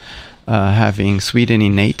against having Sweden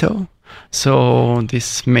in NATO. So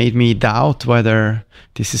this made me doubt whether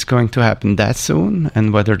this is going to happen that soon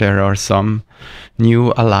and whether there are some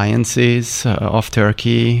new alliances of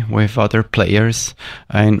Turkey with other players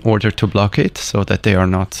in order to block it so that they are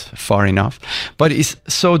not far enough. But it's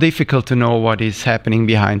so difficult to know what is happening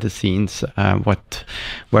behind the scenes,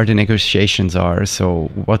 where the negotiations are.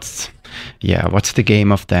 So what's the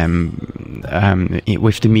game of them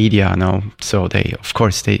with the media? No, so they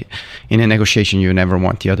in a negotiation you never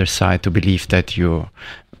want the other side to believe that you're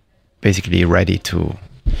basically ready to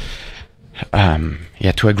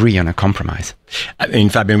agree on a compromise. I mean,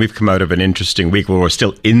 Fabian, we've come out of an interesting week where we're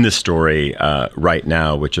still in the story right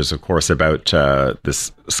now, which is, of course, about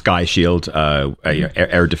this Sky Shield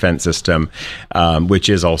air defense system, which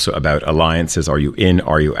is also about alliances. Are you in?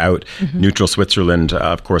 Are you out? Mm-hmm. Neutral Switzerland,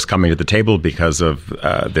 of course, coming to the table because of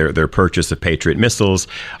their purchase of Patriot missiles,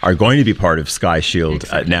 are going to be part of Sky Shield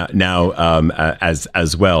now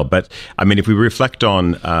as well. But I mean, if we reflect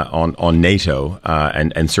on NATO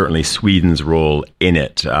and certainly Sweden's role in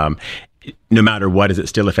it. No matter what, is it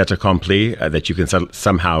still a fait accompli that you can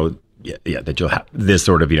somehow that you'll have this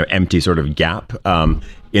sort of empty sort of gap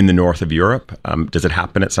in the north of Europe? Does it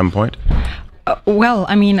happen at some point? Well,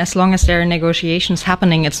 I mean, as long as there are negotiations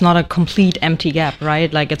happening, it's not a complete empty gap,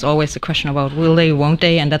 right? Like, it's always a question about will they, won't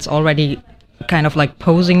they, and that's already kind of like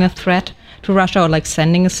posing a threat to Russia or like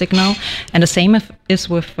sending a signal. And the same is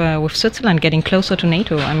with Switzerland getting closer to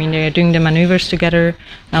NATO. I mean, they're doing the maneuvers together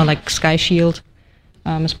now. Like Sky Shield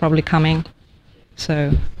is probably coming,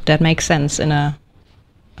 so that makes sense in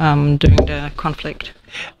during the conflict.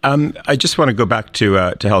 I just want to go back to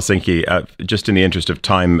Helsinki, just in the interest of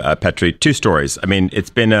time, Petri. Two stories. I mean, it's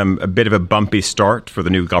been a bit of a bumpy start for the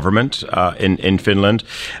new government in Finland,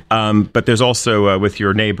 but there's also with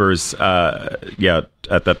your neighbours,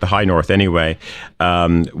 at the high north anyway,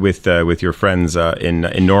 with your friends in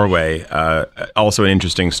Norway, also an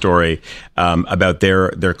interesting story about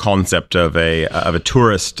their concept of a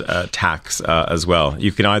tourist tax as well.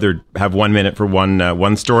 You can either have 1 minute for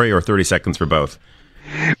one story or 30 seconds for both.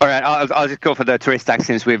 All right, I'll just go for the tourist tax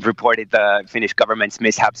since we've reported the Finnish government's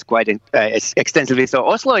mishaps quite extensively. So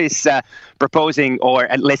Oslo is proposing, or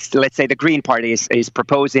let's say the Green Party is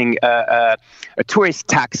proposing a tourist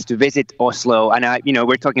tax to visit Oslo, and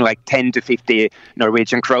we're talking like 10 to 50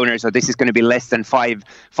 Norwegian kroner. So this is going to be less than five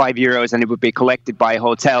euros, and it would be collected by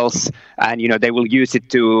hotels, and they will use it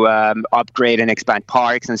to upgrade and expand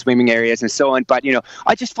parks and swimming areas and so on. But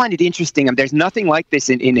I just find it interesting. There's nothing like this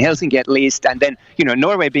in Helsinki, at least, and then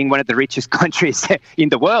Norway being one of the richest countries in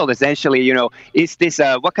the world, essentially, is this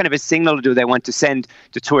what kind of a signal do they want to send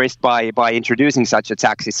to tourists by introducing such a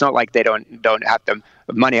tax? It's not like they don't have the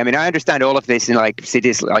money. I mean, I understand all of this in like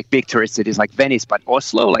cities, like big tourist cities like Venice, but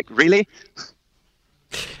Oslo, like really?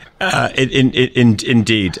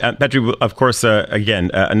 Indeed. Petri, of course,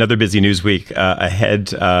 again, another busy news week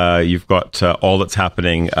ahead. You've got all that's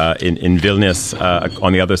happening in Vilnius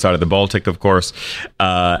on the other side of the Baltic, of course.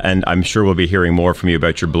 And I'm sure we'll be hearing more from you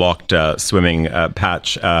about your blocked swimming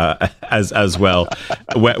patch as well.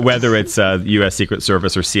 Whether it's U.S. Secret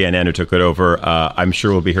Service or CNN who took it over, I'm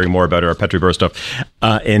sure we'll be hearing more about it. Petri Burstov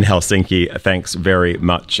in Helsinki. Thanks very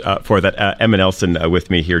much for that. Emma Nelson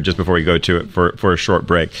with me here just before we go to it for a short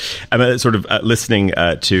break. I'm sort of listening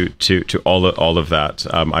to all of that.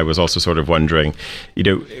 I was also sort of wondering,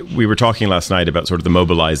 we were talking last night about sort of the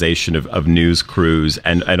mobilization of news crews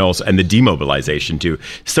and the demobilization too.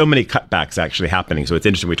 So many cutbacks actually happening. So it's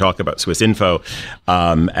interesting. We talk about Swiss Info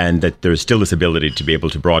and that there's still this ability to be able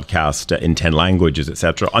to broadcast in 10 languages,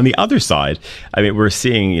 etc. On the other side, I mean, we're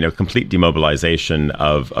seeing complete demobilization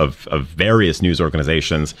of various news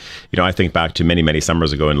organizations. I think back to many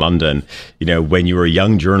summers ago in London. When you were a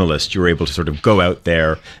young journalist, you were able to sort of go out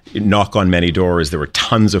there, knock on many doors. There were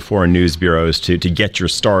tons of foreign news bureaus to get your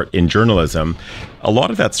start in journalism. A lot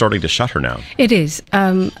of that's starting to shutter now. It is.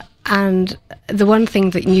 And the one thing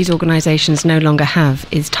that news organisations no longer have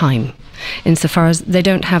is time, insofar as they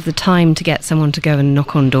don't have the time to get someone to go and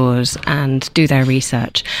knock on doors and do their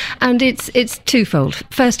research. And it's twofold.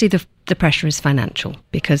 Firstly, the pressure is financial,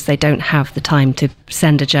 because they don't have the time to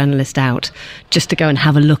send a journalist out just to go and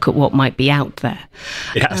have a look at what might be out there.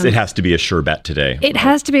 It has to be a sure bet today. It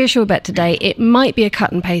has to be a sure bet today. It might be a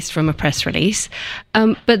cut and paste from a press release.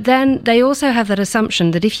 But then they also have that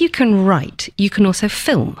assumption that if you can write, you can also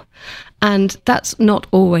film. And that's not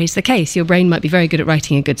always the case. Your brain might be very good at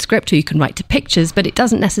writing a good script, or you can write to pictures, but it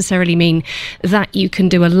doesn't necessarily mean that you can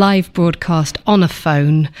do a live broadcast on a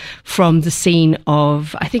phone from the scene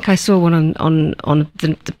of, I think I saw one on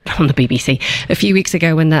the BBC a few weeks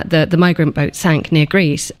ago when the migrant boat sank near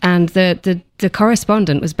Greece, and the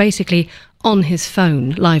correspondent was basically on his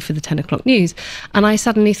phone live for the 10 o'clock news. And I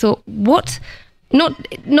suddenly thought, what? Not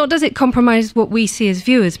does it compromise what we see as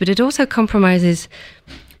viewers, but it also compromises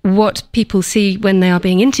what people see when they are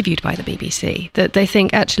being interviewed by the BBC. That they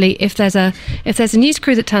think, actually, if there's a news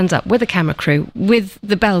crew that turns up with a camera crew, with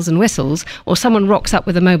the bells and whistles, or someone rocks up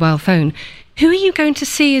with a mobile phone, who are you going to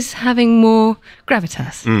see as having more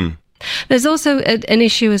gravitas? There's also an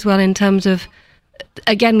issue as well in terms of,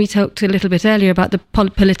 again, we talked a little bit earlier about the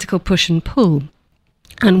political push and pull.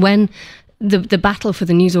 And when the battle for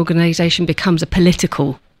the news organisation becomes a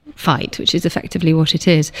political fight, which is effectively what it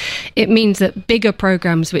is, it means that bigger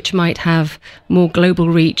programmes which might have more global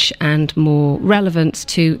reach and more relevance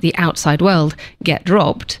to the outside world get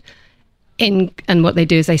dropped, and what they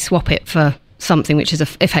do is they swap it for something which is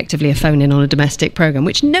effectively a phone-in on a domestic programme,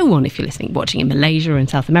 which no one, if you're listening, watching in Malaysia or in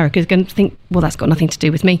South America, is going to think, well, that's got nothing to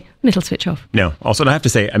do with me, and it'll switch off. No. Also, I have to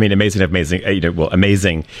say, I mean,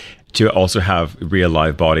 amazing to also have real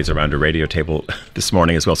live bodies around a radio table this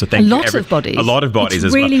morning as well. So thank you. A lot of bodies it's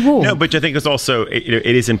as really well. Warm. No, but I think it's also, it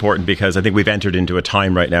is important because I think we've entered into a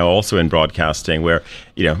time right now also in broadcasting where,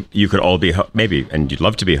 you could all be maybe, and you'd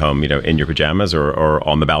love to be home, in your pajamas or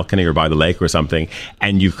on the balcony or by the lake or something,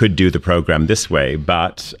 and you could do the program this way.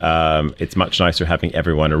 But it's much nicer having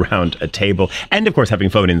everyone around a table, and of course having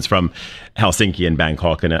phone-ins from Helsinki and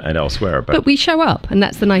Bangkok and elsewhere. But we show up, and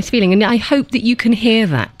that's the nice feeling. And I hope that you can hear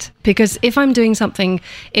that. Because if I'm doing something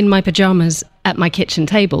in my pajamas at my kitchen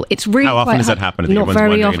table, it's really how often does that happen? Not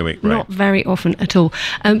very often. In a week, right? Not very often at all.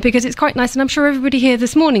 Because it's quite nice, and I'm sure everybody here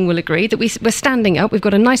this morning will agree that we're standing up. We've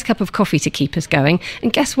got a nice cup of coffee to keep us going,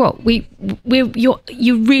 and guess what? You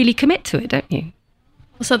really commit to it, don't you?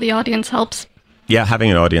 So the audience helps. Yeah,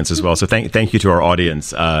 having an audience as well. So thank you to our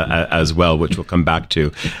audience as well, which we'll come back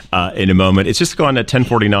to in a moment. It's just gone at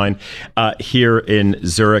 10:49 here in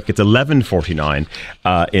Zurich. It's 11:49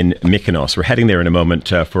 in Mykonos. We're heading there in a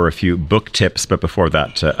moment for a few book tips, but before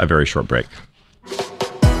that, a very short break.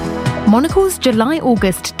 Monocle's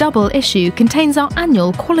July-August double issue contains our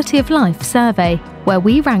annual Quality of Life survey, where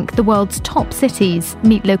we rank the world's top cities,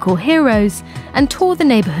 meet local heroes, and tour the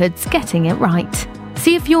neighbourhoods getting it right.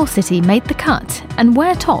 See if your city made the cut and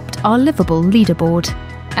where topped our livable leaderboard.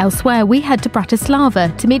 Elsewhere, we head to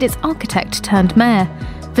Bratislava to meet its architect turned mayor,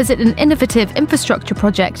 visit an innovative infrastructure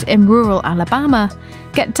project in rural Alabama,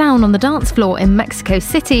 get down on the dance floor in Mexico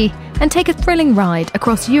City, and take a thrilling ride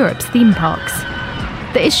across Europe's theme parks.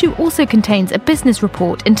 The issue also contains a business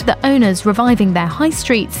report into the owners reviving their high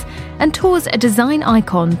streets and tours a design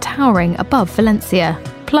icon towering above Valencia,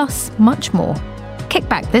 plus much more. Kick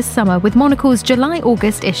back this summer with Monocle's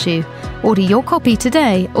July-August issue. Order your copy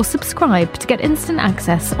today or subscribe to get instant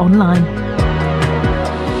access online.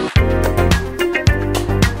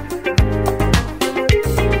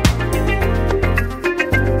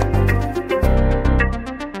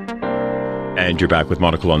 And you're back with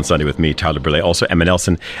Monocle on Sunday with me, Tyler Brûlé. Also, Emma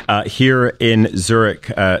Nelson here in Zurich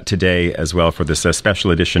today as well for this special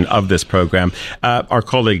edition of this program. Our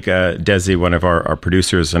colleague Desi, one of our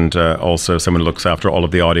producers and also someone who looks after all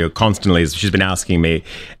of the audio constantly, she's been asking me,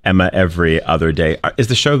 Emma, every other day, is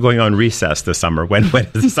the show going on recess this summer? When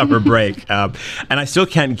is the summer break? And I still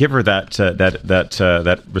can't give her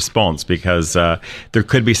that response because there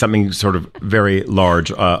could be something sort of very large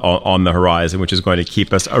on the horizon, which is going to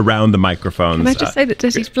keep us around the microphone. Can I just say that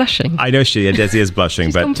Desi's blushing? I know Desi is blushing,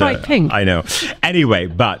 She's but gone bright pink. I know. Anyway,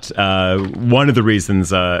 but one of the reasons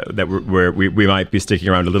that we might be sticking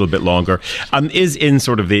around a little bit longer is in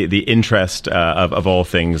sort of the interest of all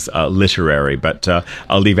things literary. But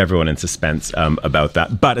I'll leave everyone in suspense about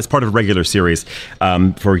that. But as part of a regular series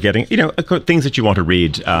for getting things that you want to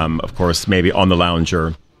read, of course, maybe on the lounge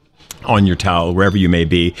or on your towel, wherever you may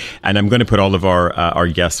be. And I'm going to put all of our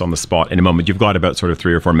guests on the spot in a moment. You've got about sort of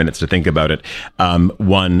 3 or 4 minutes to think about it.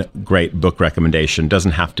 One great book recommendation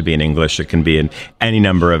doesn't have to be in English. It can be in any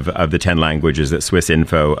number of the 10 languages that Swiss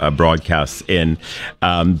Info broadcasts in.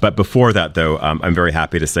 But before that, though, I'm very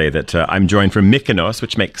happy to say that I'm joined from Mykonos,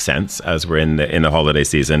 which makes sense as we're in the holiday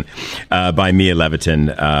season, by Mia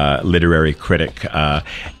Levitin, literary critic,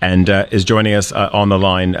 and is joining us on the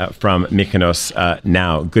line from Mykonos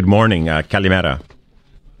now. Good morning. Kalimera.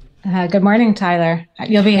 Good morning, Tyler.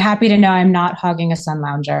 You'll be happy to know I'm not hogging a sun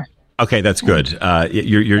lounger. Okay, that's good.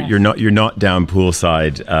 You're not down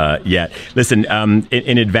poolside yet. Listen,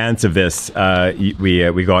 in advance of this,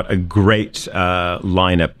 we got a great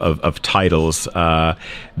lineup of titles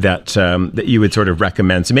that you would sort of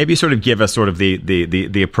recommend. So maybe sort of give us sort of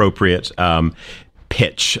the appropriate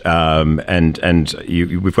pitch, and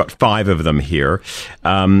we've got 5 of them here,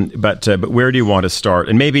 but where do you want to start?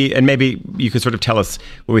 And maybe you could sort of tell us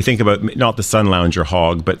when we think about not the sun lounger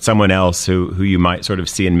hog, but someone else who you might sort of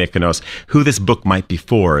see in Mykonos, who this book might be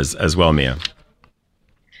for as well, Mia.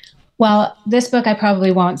 Well, this book I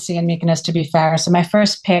probably won't see in Mykonos, to be fair. So my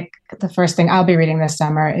first pick, the first thing I'll be reading this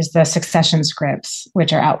summer, is the Succession scripts,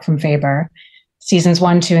 which are out from Faber. Seasons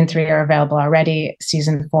 1, 2, and 3 are available already.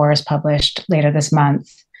 Season 4 is published later this month.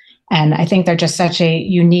 And I think they're just such a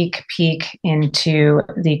unique peek into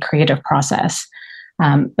the creative process.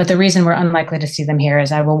 But the reason we're unlikely to see them here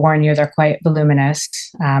is, I will warn you, they're quite voluminous,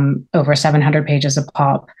 over 700 pages of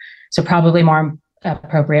pulp. So probably more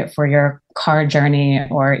appropriate for your car journey,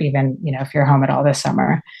 or even, if you're home at all this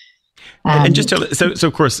summer. And just so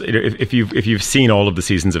of course, if you've seen all of the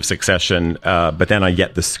seasons of Succession, but then I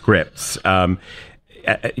get the scripts.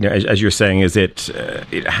 as you're saying, is it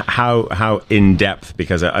how in depth?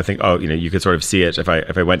 Because I think, you could sort of see it if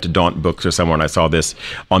I went to Daunt Books or somewhere and I saw this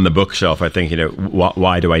on the bookshelf. I think,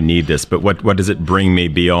 why do I need this? But what does it bring me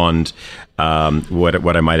beyond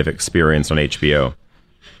what I might have experienced on HBO?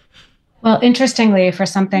 Well, interestingly, for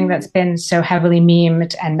something that's been so heavily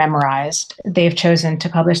memed and memorized, they've chosen to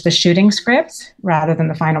publish the shooting scripts rather than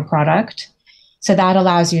the final product. So that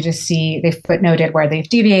allows you to see, they've footnoted where they've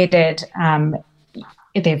deviated,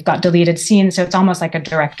 they've got deleted scenes. So it's almost like a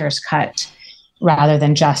director's cut rather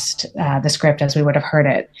than just the script as we would have heard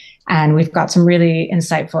it. And we've got some really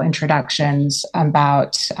insightful introductions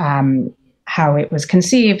about how it was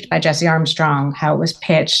conceived by Jesse Armstrong, how it was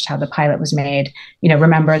pitched, how the pilot was made.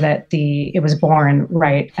 Remember that it was born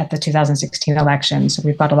right at the 2016 election. So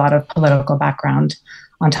we've got a lot of political background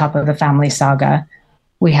on top of the family saga.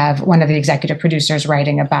 We have one of the executive producers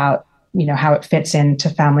writing about, how it fits into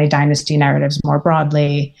family dynasty narratives more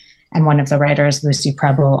broadly. And one of the writers, Lucy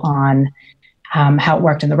Preble, on how it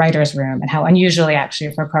worked in the writer's room and how unusually,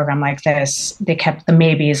 actually, for a program like this, they kept the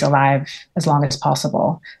maybes alive as long as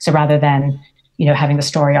possible. So rather than, having the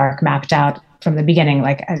story arc mapped out from the beginning,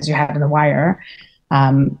 like as you have in The Wire,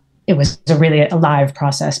 it was a really alive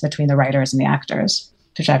process between the writers and the actors,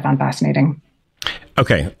 which I found fascinating.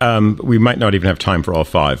 Okay, we might not even have time for all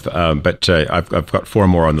five, but I've got four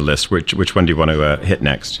more on the list. Which one do you want to hit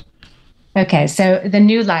next? Okay, so The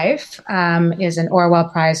New Life is an Orwell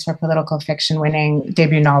Prize for Political Fiction winning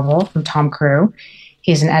debut novel from Tom Crew.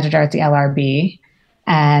 He's an editor at the LRB,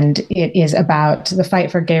 and it is about the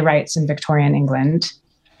fight for gay rights in Victorian England.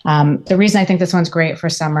 The reason I think this one's great for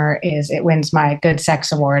summer is it wins my Good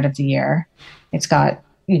Sex Award of the year. It's got,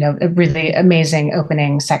 a really amazing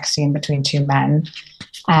opening sex scene between two men,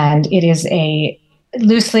 and it is a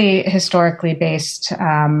loosely historically based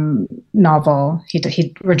novel.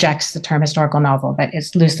 He rejects the term historical novel, but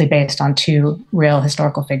it's loosely based on two real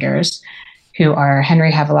historical figures who are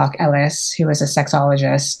Henry Havelock Ellis, who was a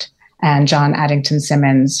sexologist, and John Addington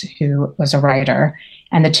Symonds, who was a writer.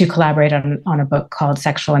 And the two collaborated on a book called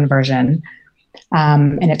Sexual Inversion.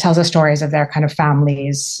 And it tells the stories of their kind of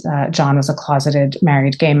families. John was a closeted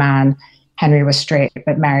married gay man. Henry was straight,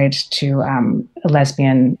 but married to a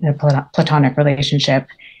lesbian in a platonic relationship.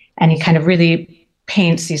 And he kind of really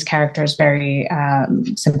paints these characters very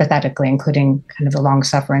sympathetically, including kind of the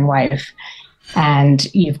long-suffering wife.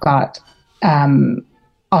 And you've got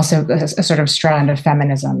also a sort of strand of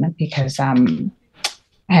feminism, because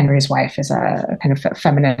Henry's wife is a kind of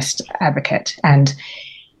feminist advocate. And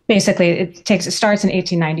basically, it starts in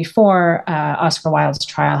 1894. Oscar Wilde's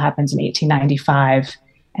trial happens in 1895.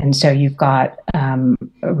 And so you've got a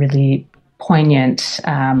really poignant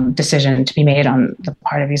decision to be made on the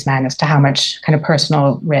part of these men as to how much kind of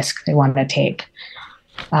personal risk they want to take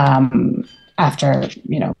after,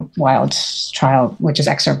 Wilde's trial, which is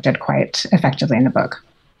excerpted quite effectively in the book.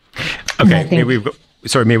 Okay, we've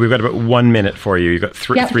got about 1 minute for you. You've got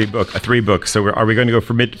three books. So are we going to go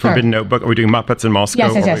Forbidden Notebook? Are we doing Muppets in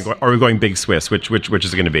Moscow? Yes. Or are we going Big Swiss? Which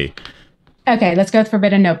is it going to be? Okay, let's go with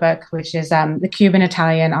Forbidden Notebook, which is the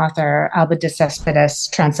Cuban-Italian author Alba de Cespedes,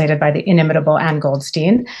 translated by the inimitable Anne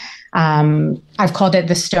Goldstein. I've called it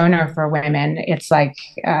the stoner for women. It's like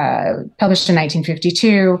published in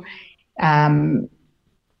 1952.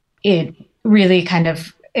 It really kind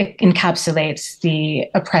of encapsulates the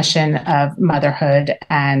oppression of motherhood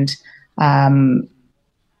and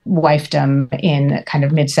wifedom in kind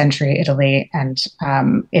of mid-century Italy. And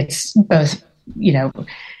it's both,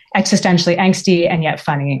 existentially angsty and yet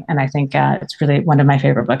funny. And I think it's really one of my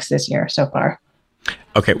favorite books this year so far.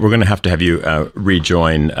 Okay, we're going to have you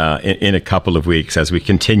rejoin in a couple of weeks as we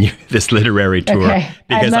continue this literary tour. Okay,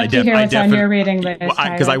 I'd love to hear what's on your reading list.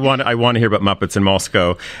 Because I want to hear about Muppets in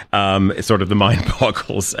Moscow. It's sort of the mind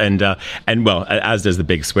boggles, and well, as does the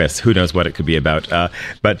Big Swiss. Who knows what it could be about?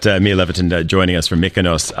 But Mia Levitin joining us from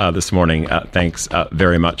Mykonos this morning. Thanks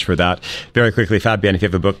very much for that. Very quickly, Fabienne, if you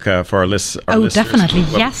have a book for our listeners. Definitely,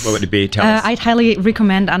 yes. What would it be? Tell us. I'd highly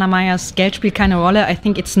recommend Anna Meyer's Geld spielt keine Rolle. I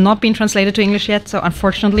think it's not been translated to English yet, so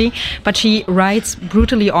unfortunately, but she writes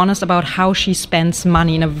brutally honest about how she spends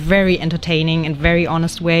money in a very entertaining and very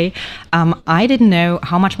honest way. I didn't know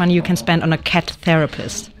how much money you can spend on a cat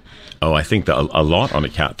therapist. Oh, I think a lot on a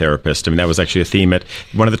cat therapist. I mean, that was actually a theme at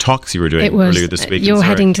one of the talks you were doing earlier this week. You're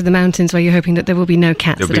heading to the mountains where you're hoping that there will be no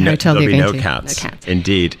cats at a hotel you're going to. No cats.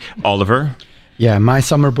 Indeed. Oliver? Yeah, my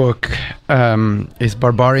summer book is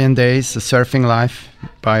Barbarian Days, A Surfing Life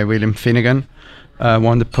by William Finnegan.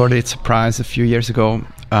 Won the Pulitzer Prize a few years ago.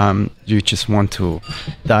 You just want to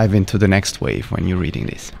dive into the next wave when you're reading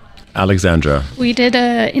this. Alexandra. We did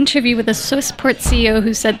an interview with a Swiss port CEO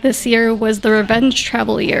who said this year was the revenge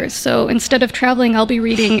travel year. So instead of traveling, I'll be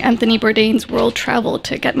reading Anthony Bourdain's World Travel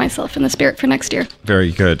to get myself in the spirit for next year.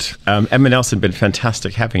 Very good. Emma Nelson, been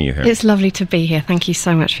fantastic having you here. It's lovely to be here. Thank you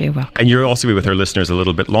so much for your welcome. And you'll also be with our listeners a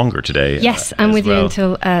little bit longer today. Yes, I'm with you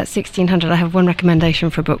until 1600. I have one recommendation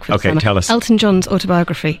for a book for the summer. Tell us. Elton John's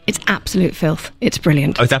autobiography. It's absolute filth. It's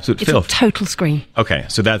brilliant. Oh, it's absolute filth. It's a total scream. Okay,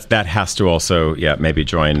 so that has to also, maybe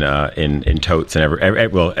join in totes and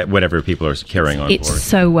whatever people are carrying on board. It's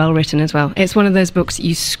so well written as well. It's one of those books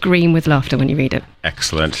you scream with laughter when you read it.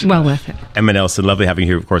 Excellent. Well worth it. Emma Nelson, lovely having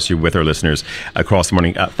you here. Of course, you're with our listeners across the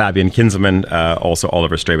morning. Fabian Kinzelman, also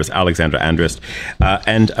Oliver Strabus, Alexandra Andrist.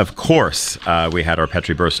 And of course, we had our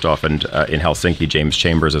Petri Burstoff and in Helsinki, James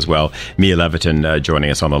Chambers as well. Mia Leviton joining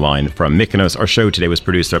us on the line from Mykonos. Our show today was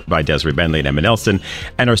produced by Desiree Bentley and Emma Nelson.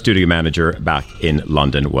 And our studio manager back in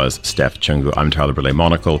London was Steph Chungu. I'm Tyler Brûlé.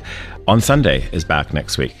 Monocle on Sunday is back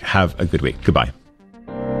next week. Have a good week. Goodbye.